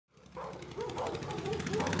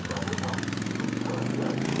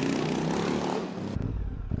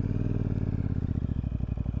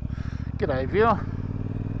G'day viewer,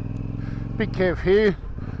 Big Kev here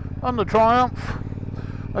on the Triumph.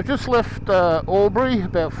 I just left Albury,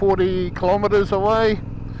 about 40 kilometres away.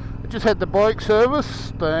 I just had the bike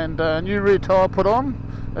serviced and a new rear tyre put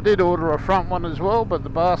on. I did order a front one as well, but the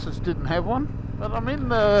bastards didn't have one. But I'm in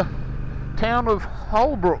the town of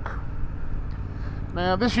Holbrook.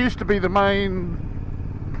 Now this used to be the main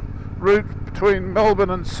route between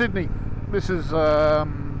Melbourne and Sydney. This is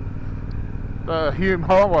the Hume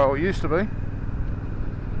Highway, or it used to be.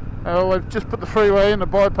 Well, they've just put the freeway in that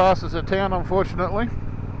bypasses the town, unfortunately.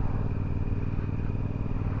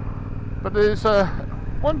 But there's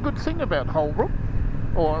one good thing about Holbrook,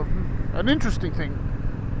 or an interesting thing.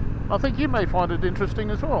 I think you may find it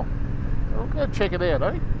interesting as well. Well, go check it out,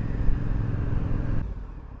 eh?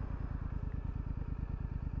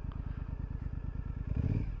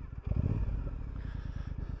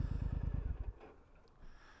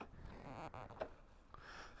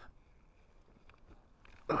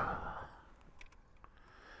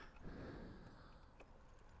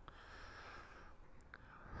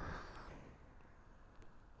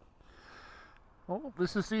 Oh,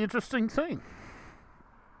 this is the interesting thing.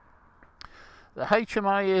 The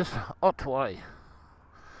HMAS Otway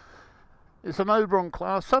is an Oberon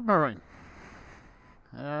class submarine.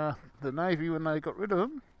 The Navy, when they got rid of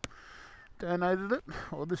them, donated it.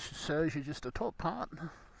 Well, this shows you just the top part of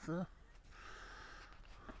the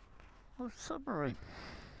submarine,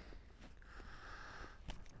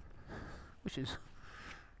 which is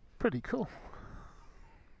pretty cool.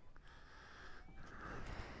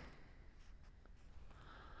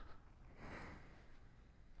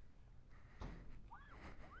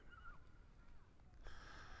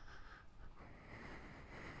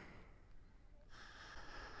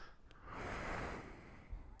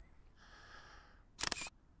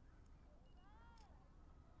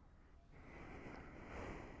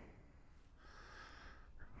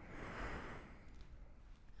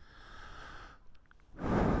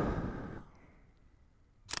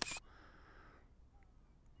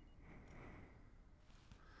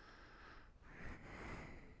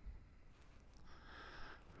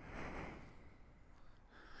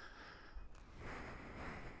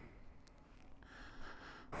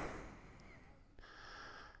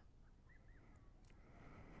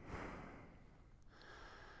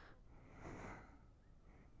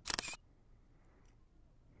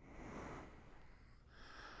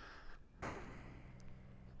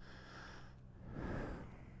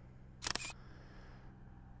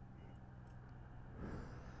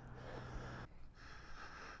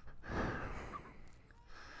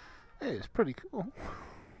 Yeah, it's pretty cool.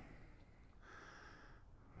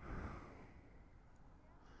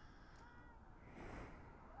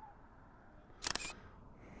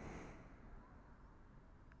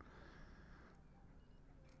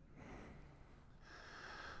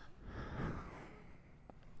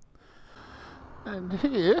 And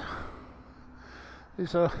here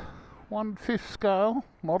is a 1/5 scale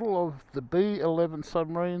model of the B-11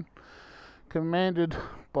 submarine, commanded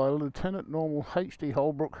by Lieutenant Normal H.D.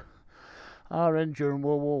 Holbrook, RN, during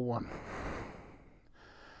World War I.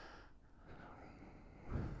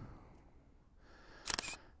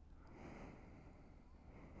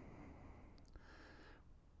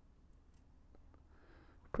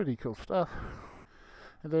 Pretty cool stuff.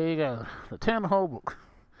 And there you go, the town of Holbrook,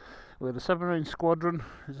 where the submarine squadron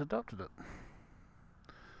has adopted it.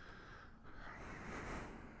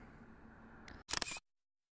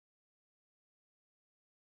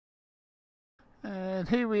 And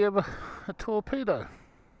here we have a torpedo.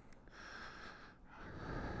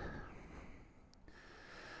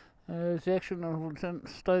 There's the action of Lieutenant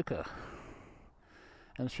Stoker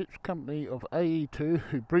and the ship's company of AE2,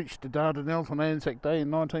 who breached the Dardanelles on Anzac Day in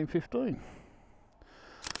 1915.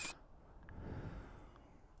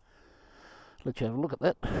 Let you have a look at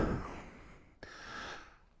that.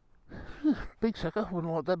 Big sucker,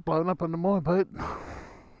 wouldn't like that blown up under my boat.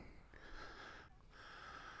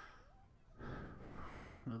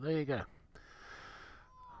 Well, there you go.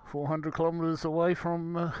 400 kilometres away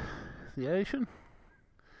from the ocean,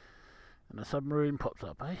 and a submarine pops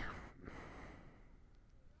up, eh?